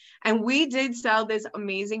And we did sell this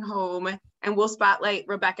amazing home, and we'll spotlight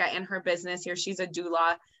Rebecca and her business here. She's a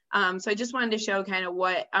doula. So I just wanted to show kind of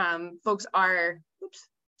what folks are, oops,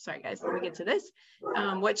 sorry guys, let me get to this.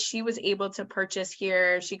 What she was able to purchase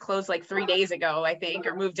here. She closed like 3 days ago, I think,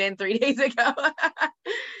 or moved in 3 days ago.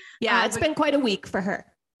 Yeah, it's been quite a week for her.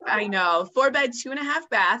 I know. 4-bed, 2.5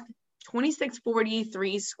 bath,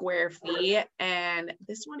 2,643 square feet. And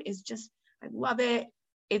this one is just, I love it.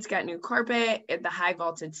 It's got new carpet, the high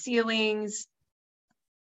vaulted ceilings.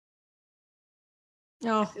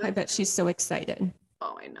 Oh, I bet she's so excited.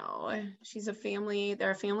 Oh, I know. She's a family.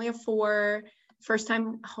 They're a family of 4. First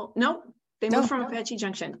time home. Nope. They moved from Apache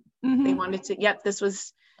Junction. Mm-hmm. They wanted to, this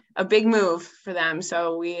was a big move for them.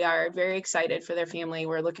 So we are very excited for their family.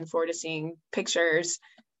 We're looking forward to seeing pictures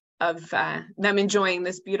of them enjoying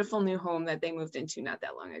this beautiful new home that they moved into not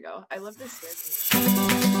that long ago. I love this staircase.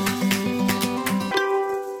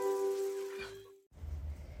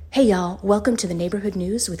 Hey y'all, welcome to the Neighborhood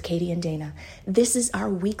News with Katie and Dana. This is our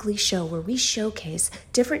weekly show where we showcase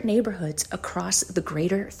different neighborhoods across the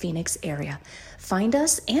greater Phoenix area. Find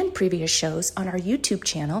us and previous shows on our YouTube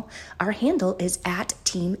channel. Our handle is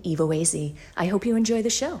 @TeamEvoAZ. I hope you enjoy the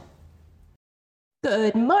show.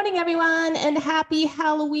 Good morning, everyone, and happy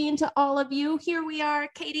Halloween to all of you. Here we are,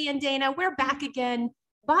 Katie and Dana. We're back again.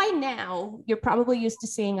 By now, you're probably used to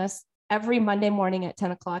seeing us every Monday morning at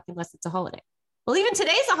 10 o'clock, unless it's a holiday. Well, even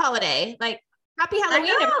today's a holiday. Like, happy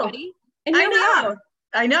Halloween, everybody. And here we are.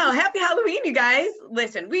 I know. Happy Halloween, you guys.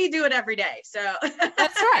 Listen, we do it every day. So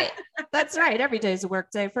that's right. That's right. Every day is a work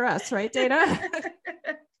day for us, right, Dana?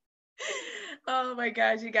 Oh my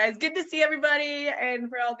gosh, you guys. Good to see everybody. And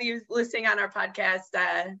for all of you listening on our podcast,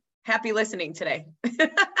 happy listening today.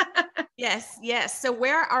 Yes. So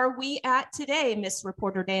where are we at today, Miss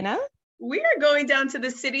Reporter Dana? We are going down to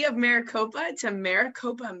the city of Maricopa to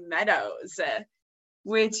Maricopa Meadows,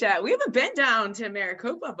 which we haven't been down to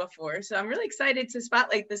Maricopa before. So I'm really excited to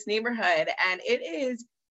spotlight this neighborhood. And it is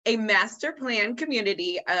a master plan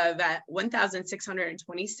community of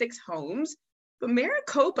 1,626 homes. But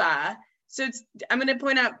Maricopa, I'm going to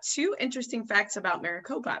point out 2 interesting facts about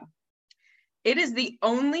Maricopa. It is the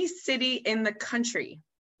only city in the country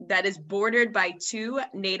that is bordered by 2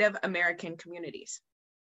 Native American communities.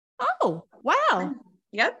 Oh, wow.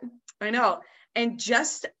 Yep, I know. And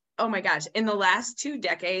just, oh my gosh, in the last 2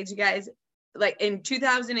 decades, you guys, like in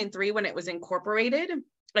 2003, when it was incorporated and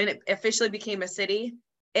it officially became a city,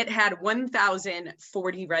 it had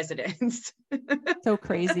 1,040 residents. So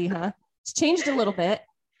crazy, huh? It's changed a little bit.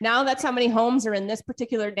 Now that's how many homes are in this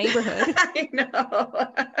particular neighborhood. I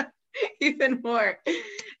know. Even more.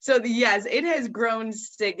 So yes, it has grown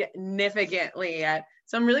significantly.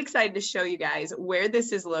 So I'm really excited to show you guys where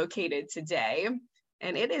this is located today.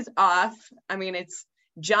 And it is it's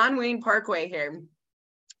John Wayne Parkway here.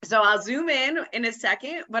 So I'll zoom in a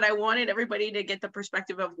second, but I wanted everybody to get the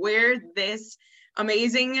perspective of where this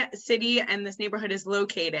amazing city and this neighborhood is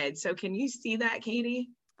located. So can you see that, Katie?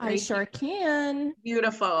 I sure can.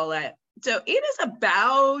 Beautiful. So it is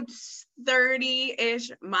about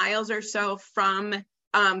 30-ish miles or so from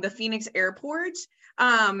the Phoenix airport,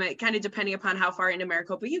 kind of depending upon how far into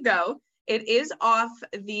Maricopa you go. It is off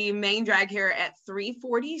the main drag here at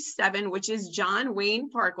 347, which is John Wayne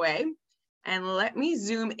Parkway. And let me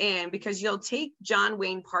zoom in, because you'll take John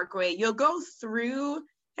Wayne Parkway, you'll go through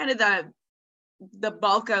kind of the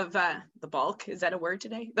bulk of, the bulk, is that a word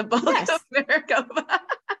today? The bulk of Maricopa.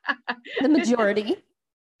 The majority.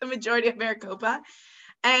 The majority of Maricopa.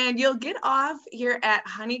 And you'll get off here at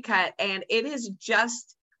Honeycutt, and it is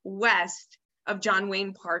just west of John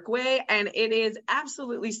Wayne Parkway, and it is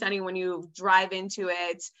absolutely stunning when you drive into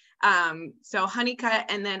it. So Honeycutt,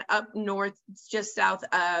 and then up north, just south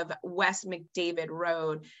of West McDavid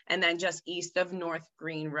Road, and then just east of North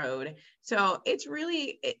Green Road. So it's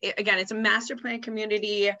really, again, it's a master plan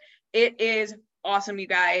community. It is awesome, you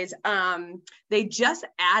guys. They just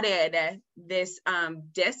added this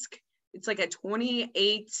disc. It's like a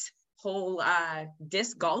 28-hole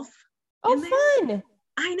disc golf. Oh, fun.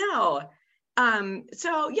 I know.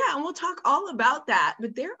 So yeah, and we'll talk all about that,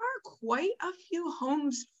 but there are quite a few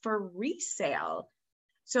homes for resale.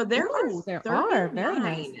 So there are very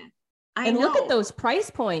nice. And look at those price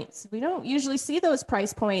points. We don't usually see those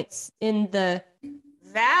price points in the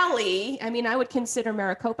Valley. I mean, I would consider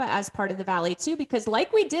Maricopa as part of the Valley too, because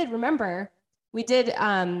like we did a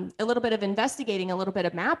little bit of investigating, a little bit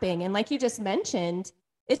of mapping. And like you just mentioned,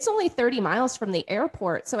 it's only 30 miles from the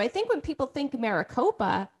airport. So I think when people think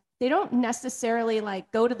Maricopa, they don't necessarily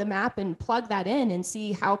like go to the map and plug that in and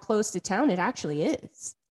see how close to town it actually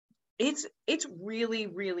is. It's really,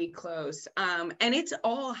 really close. And it's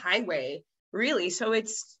all highway. really. So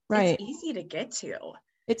it's easy to get to.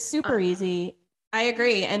 It's super easy. I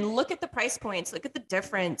agree. And look at the price points. Look at the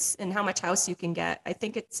difference in how much house you can get. I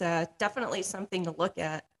think it's definitely something to look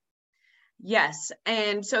at. Yes.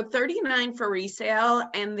 And so 39 for resale,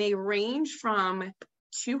 and they range from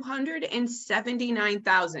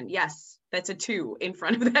 279,000. Yes, that's a 2 in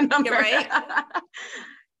front of that number. Right.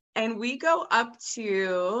 And we go up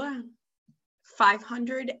to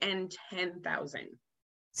 510,000.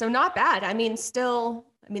 So not bad. I mean,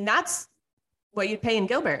 that's what you'd pay in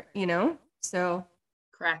Gilbert, So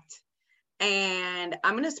correct. And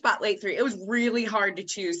I'm going to spotlight 3. It was really hard to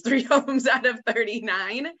choose 3 homes out of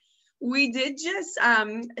 39. We did just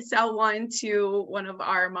sell one to one of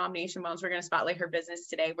our Mom Nation moms. We're going to spotlight her business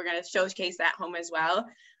today. We're going to showcase that home as well.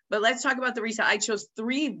 But let's talk about the resale. I chose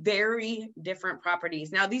 3 very different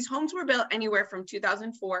properties. Now, these homes were built anywhere from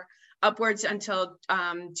 2004 upwards until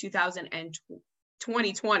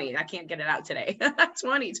 2020. I can't get it out today.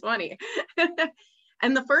 2020.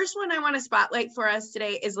 And the first one I want to spotlight for us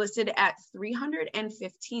today is listed at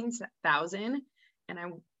 $315,000. And I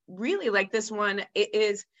really like this one.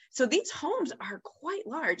 So these homes are quite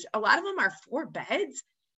large. A lot of them are 4 beds.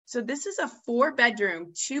 So this is a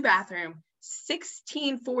 4-bedroom, 2-bathroom,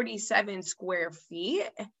 1,647 square feet.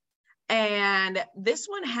 And this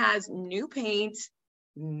one has new paint,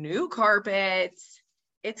 new carpets.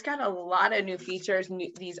 It's got a lot of new features,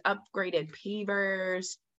 these upgraded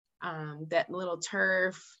pavers, that little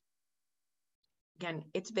turf. Again,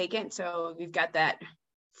 it's vacant. So we've got that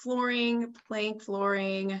flooring, plank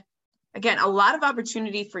flooring. Again, a lot of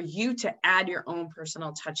opportunity for you to add your own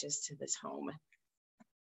personal touches to this home.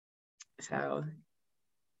 So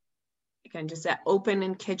again, just that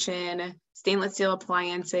open kitchen, stainless steel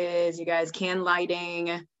appliances, you guys, can lighting.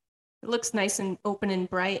 It looks nice and open and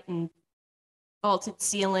bright, and vaulted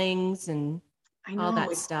ceilings and all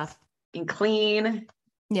that stuff. And clean.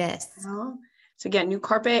 Yes. So again, new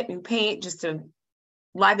carpet, new paint, just to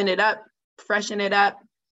liven it up, freshen it up.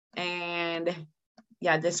 And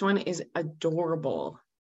yeah, this one is adorable.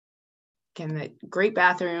 Again, the great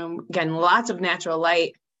bathroom. Again, lots of natural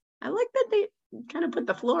light. I like that they kind of put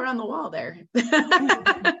the floor on the wall there.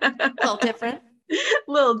 A little different.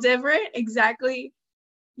 Little different, exactly.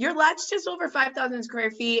 Your lot's just over 5,000 square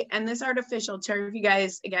feet, and this artificial turf, you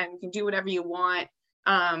guys, again, you can do whatever you want.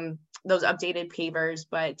 Those updated pavers,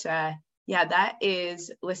 but yeah, that is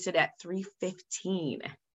listed at $315,000.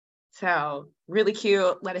 So really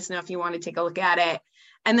cute. Let us know if you want to take a look at it.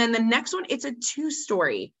 And then the next one, it's a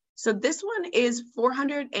 2-story. So this one is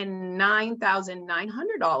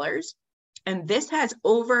 $409,900. And this has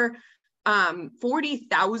over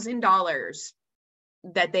 $40,000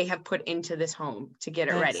 that they have put into this home to get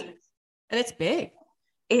it ready. And it's big.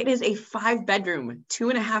 It is a 5-bedroom,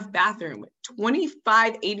 2.5 bathroom,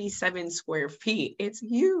 2,587 square feet. It's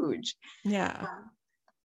huge. Yeah.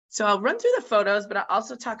 So I'll run through the photos, but I'll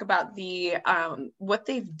also talk about the what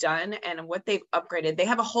they've done and what they've upgraded. They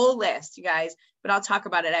have a whole list, you guys, but I'll talk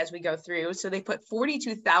about it as we go through. So they put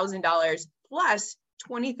 $42,000 plus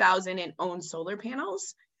 $20,000 in own solar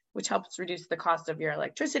panels, which helps reduce the cost of your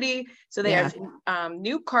electricity. So they have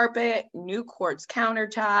new carpet, new quartz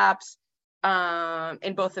countertops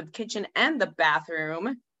in both the kitchen and the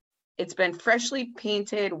bathroom. It's been freshly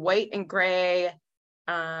painted white and gray.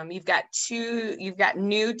 You've got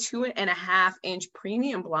new 2.5-inch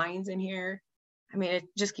premium blinds in here. I mean, it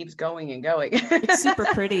just keeps going and going. It's super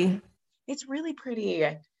pretty. It's really pretty.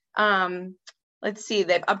 Let's see,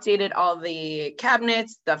 they've updated all the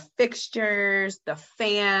cabinets, the fixtures, the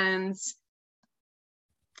fans.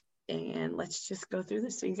 And let's just go through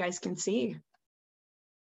this so you guys can see.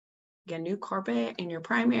 Again, new carpet in your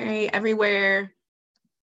primary, everywhere.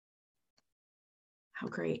 How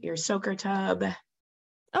great, your soaker tub.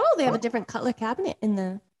 Oh, they have a different color cabinet in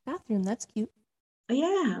the bathroom. That's cute.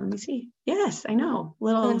 Yeah, let me see. Yes, I know.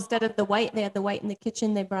 So instead of the white, they had the white in the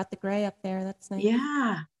kitchen. They brought the gray up there. That's nice.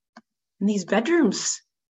 Yeah. And these bedrooms,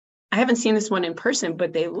 I haven't seen this one in person,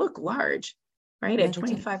 but they look large, right? At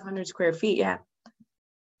 2,500 square feet. Yeah.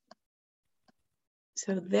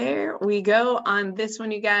 So there we go on this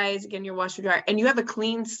one, you guys. Again, your washer dryer. And you have a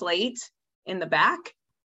clean slate in the back.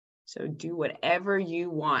 So do whatever you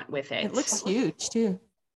want with it. It looks huge too.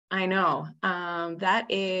 I know. That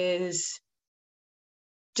is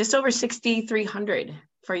just over 6,300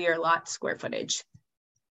 for your lot square footage.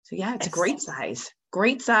 So yeah, it's a great size.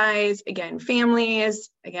 Great size. Again, families.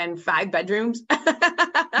 Again, 5 bedrooms.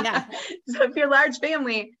 Yeah. So if you're a large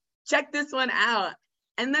family, check this one out.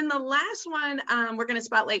 And then the last one we're going to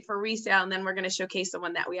spotlight for resale, and then we're going to showcase the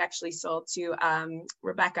one that we actually sold to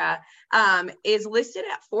Rebecca, is listed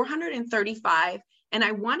at $435,000. And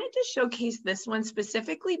I wanted to showcase this one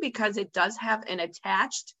specifically because it does have an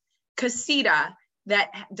attached casita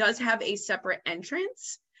that does have a separate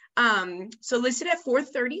entrance. So listed at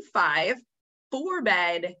 $435,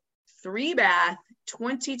 4-bed, 3-bath,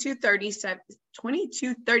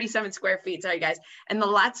 2237 square feet. Sorry, guys. And the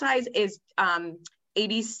lot size is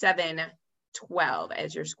 8712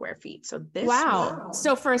 as your square feet. So this wow.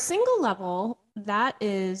 So for a single level, that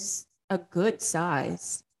is a good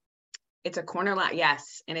size. It's a corner lot,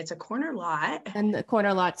 yes. And it's a corner lot. And the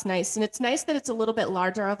corner lot's nice. And it's nice that it's a little bit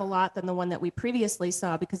larger of a lot than the one that we previously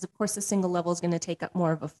saw, because of course the single level is going to take up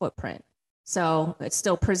more of a footprint. So it's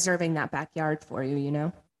still preserving that backyard for you, you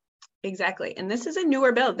know? Exactly. And this is a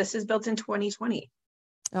newer build. This is built in 2020.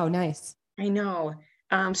 Oh, nice. I know.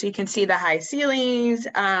 So you can see the high ceilings.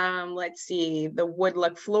 Let's see, the wood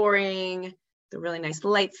look flooring, the really nice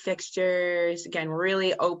light fixtures. Again,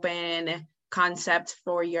 really open concept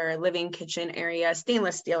for your living kitchen area,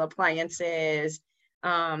 stainless steel appliances,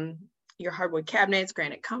 your hardwood cabinets,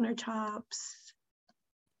 granite countertops.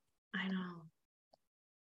 I know.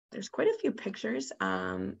 There's quite a few pictures.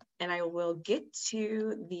 And I will get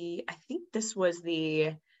to I think this is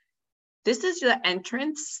the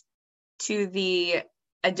entrance to the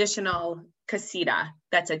additional casita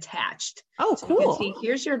that's attached. Oh, so cool. You can see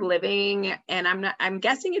here's your living, and I'm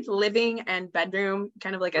guessing it's living and bedroom,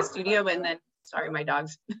 kind of like a studio, and then sorry, my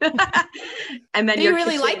dogs. And then they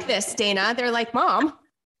really kitchen. Like this, Dana. They're like, Mom.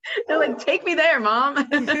 They're like, take me there, Mom.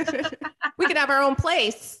 We could have our own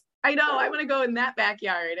place. I know, I want to go in that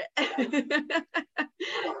backyard.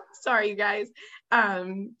 Sorry, you guys.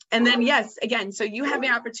 And then yes, again, so you have the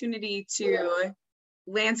opportunity to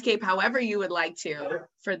landscape however you would like to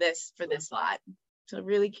for this lot. So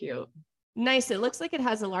really cute. Nice. It looks like it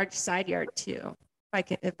has a large side yard too,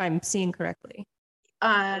 if I'm seeing correctly.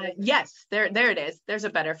 Yes, there it is. There's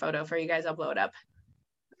a better photo for you guys. I'll blow it up.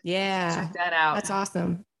 Yeah. Check that out. That's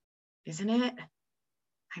awesome. Isn't it?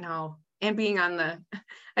 I know. And being on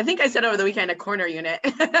I think I said over the weekend, a corner unit.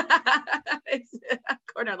 It's a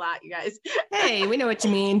corner lot, you guys. Hey, we know what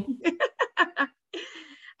you mean.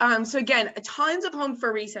 So again, tons of homes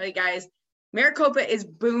for resale, you guys. Maricopa is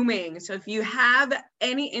booming. So if you have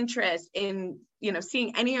any interest in,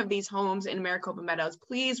 seeing any of these homes in Maricopa Meadows,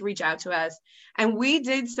 please reach out to us. And we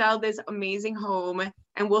did sell this amazing home,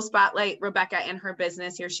 and we'll spotlight Rebecca and her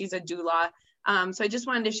business here. She's a doula. So I just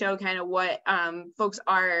wanted to show kind of what folks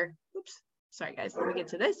are, sorry guys, let me get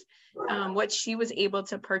to this. What she was able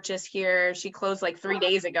to purchase here. She closed like 3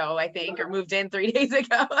 days ago, I think, or moved in 3 days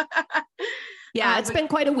ago. Yeah, it's been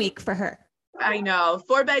quite a week for her. I know.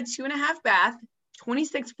 4-bed, 2.5 bath,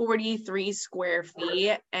 2,643 square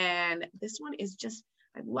feet. And this one is just,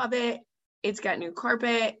 I love it. It's got new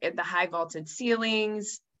carpet, the high vaulted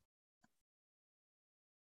ceilings.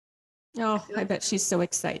 Oh, I bet she's so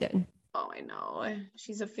excited. Oh, I know.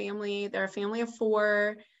 She's a family. They're a family of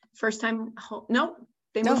 4. First time home. Nope.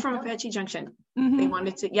 They moved from Apache Junction. Mm-hmm. They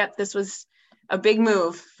wanted to, this was a big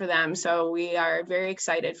move for them. So we are very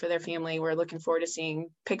excited for their family. We're looking forward to seeing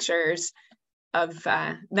pictures of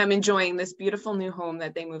them enjoying this beautiful new home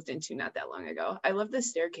that they moved into not that long ago. I love this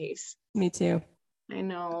staircase. Me too. I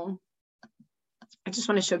know. I just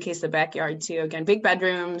want to showcase the backyard too. Again, big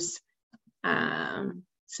bedrooms.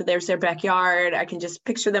 So there's their backyard. I can just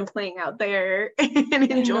picture them playing out there and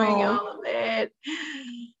enjoying all of it.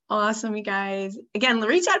 Awesome, you guys. Again,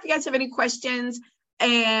 reach out if you guys have any questions.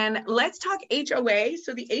 And let's talk HOA.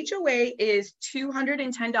 So the HOA is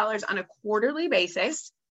 $210 on a quarterly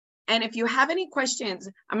basis. And if you have any questions,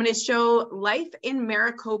 I'm going to show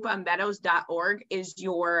lifeinmaricopameadows.org is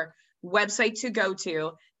your website to go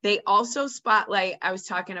to. They also spotlight, I was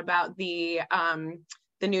talking about the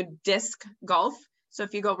new disc golf. So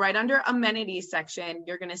if you go right under amenities section,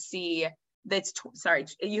 you're going to see that's,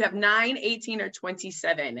 you have 9, 18, or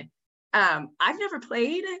 27. I've never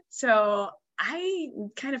played, so I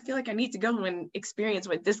kind of feel like I need to go and experience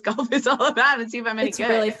what disc golf is all about and see if I'm any good. It's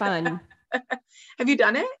really fun. Have you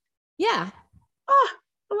done it? Yeah. Oh,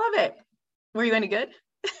 I love it. Were you any good?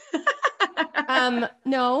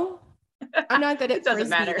 No, I'm not good at Frisbee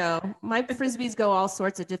matter. Though. My Frisbees go all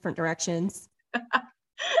sorts of different directions.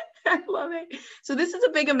 I love it. So this is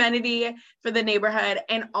a big amenity for the neighborhood.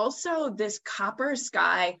 And also this Copper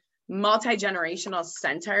Sky multi-generational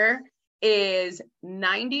center is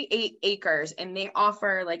 98 acres, and they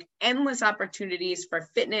offer like endless opportunities for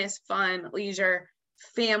fitness, fun, leisure,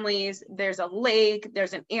 families. There's a lake,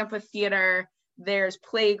 there's an amphitheater, there's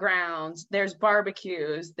playgrounds, there's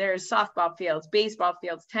barbecues, there's softball fields, baseball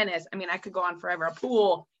fields, tennis. I mean, I could go on forever. A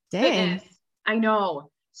pool. Dang. Fitness. I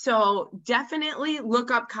know. So definitely look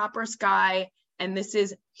up Copper Sky, and this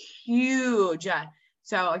is huge.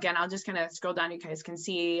 So again, I'll just kind of scroll down. You guys can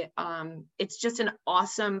see it's just an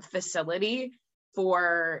awesome facility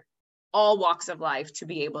for all walks of life to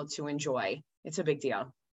be able to enjoy. It's a big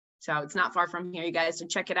deal. So it's not far from here, you guys. So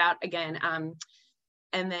check it out again.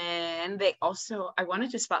 And then they also, I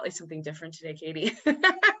wanted to spotlight something different today, Katie.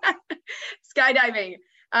 Skydiving.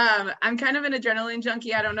 I'm kind of an adrenaline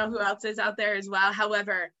junkie. I don't know who else is out there as well.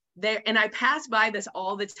 However, and I pass by this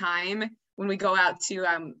all the time when we go out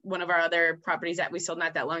to one of our other properties that we sold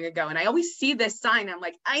not that long ago. And I always see this sign. I'm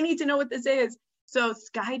like, I need to know what this is. So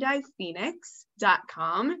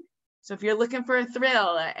skydivephoenix.com. So if you're looking for a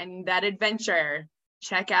thrill and that adventure,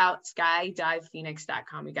 check out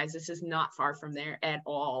skydivephoenix.com. You guys, this is not far from there at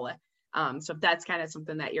all. So if that's kind of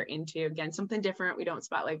something that you're into, again, something different, we don't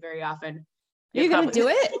spotlight very often. You're going to do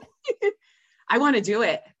it? I want to do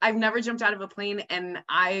it. I've never jumped out of a plane and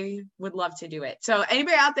I would love to do it. So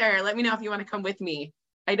anybody out there, let me know if you want to come with me.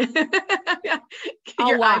 I'll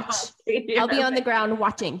watch. I'll be on the ground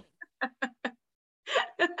watching.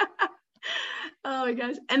 Oh my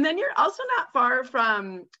gosh. And then you're also not far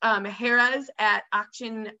from Harrah's at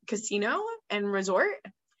Auction Casino and Resort.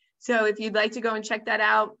 So if you'd like to go and check that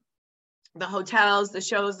out, the hotels, the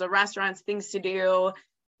shows, the restaurants, things to do,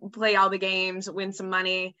 play all the games, win some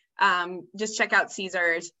money, just check out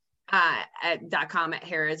Caesars .com at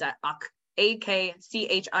Harrah's at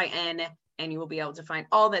AKCHIN, and you will be able to find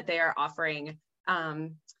all that they are offering.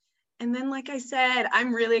 And then, like I said,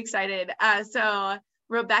 I'm really excited. So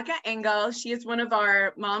Rebecca Engel, she is one of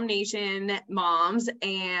our Mom Nation moms.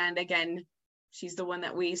 And again, she's the one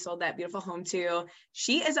that we sold that beautiful home to.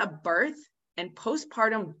 She is a birth and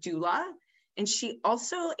postpartum doula. And she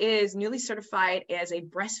also is newly certified as a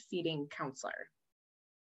breastfeeding counselor.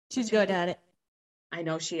 She's good at it. I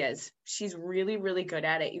know she is. She's really, really good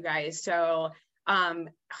at it, you guys. So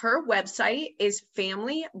her website is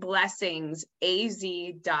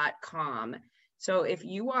familyblessingsaz.com. So if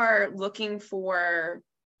you are looking for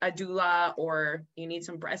a doula or you need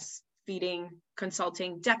some breastfeeding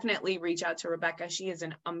consulting, definitely reach out to Rebecca. She is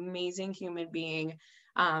an amazing human being,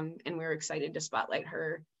 and we're excited to spotlight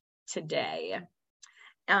her today.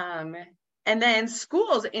 And then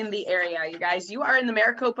schools in the area, you guys, you are in the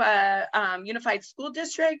Maricopa Unified School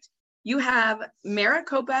District. You have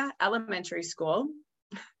Maricopa Elementary School.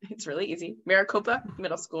 It's really easy. Maricopa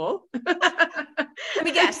Middle School. Let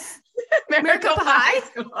me guess. Maricopa High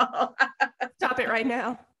School. Stop it right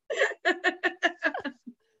now.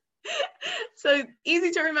 So easy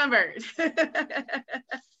to remember.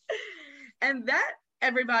 And that,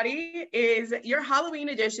 everybody, is your Halloween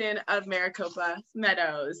edition of Maricopa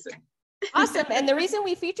Meadows. Awesome. And the reason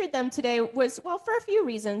we featured them today was, well, for a few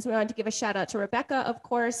reasons. We wanted to give a shout out to Rebecca, of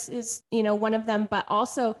course, is, one of them, but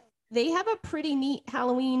also they have a pretty neat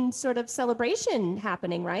Halloween sort of celebration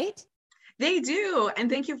happening, right? They do. And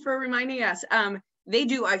thank you for reminding us. They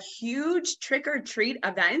do a huge trick or treat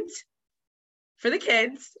event for the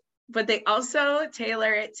kids, but they also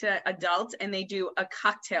tailor it to adults, and they do a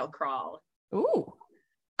cocktail crawl. Ooh.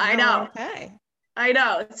 I know. Okay. I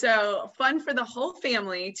know. So fun for the whole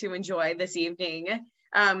family to enjoy this evening.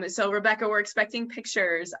 So Rebecca, we're expecting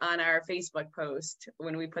pictures on our Facebook post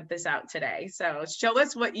when we put this out today. So show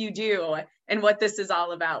us what you do and what this is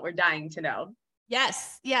all about. We're dying to know.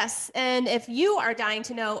 Yes, yes. And if you are dying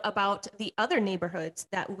to know about the other neighborhoods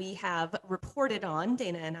that we have reported on,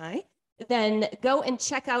 Dana and I, then go and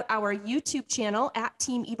check out our YouTube channel at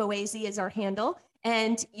Team EvoAZ is our handle.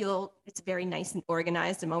 And it's very nice and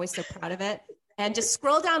organized. I'm always so proud of it. And just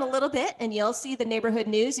scroll down a little bit and you'll see the neighborhood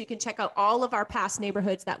news. You can check out all of our past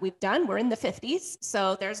neighborhoods that we've done. We're in the 50s,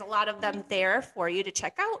 so there's a lot of them there for you to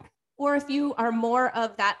check out. Or if you are more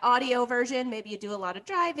of that audio version, maybe you do a lot of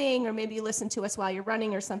driving, or maybe you listen to us while you're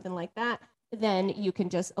running or something like that, then you can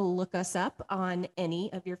just look us up on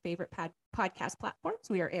any of your favorite podcast platforms.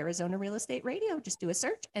 We are Arizona Real Estate Radio. Just do a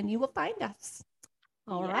search and you will find us.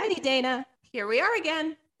 All righty, Dana. Here we are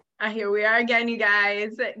again. Here we are again, you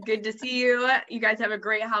guys. Good to see you. You guys have a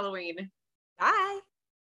great Halloween. Bye.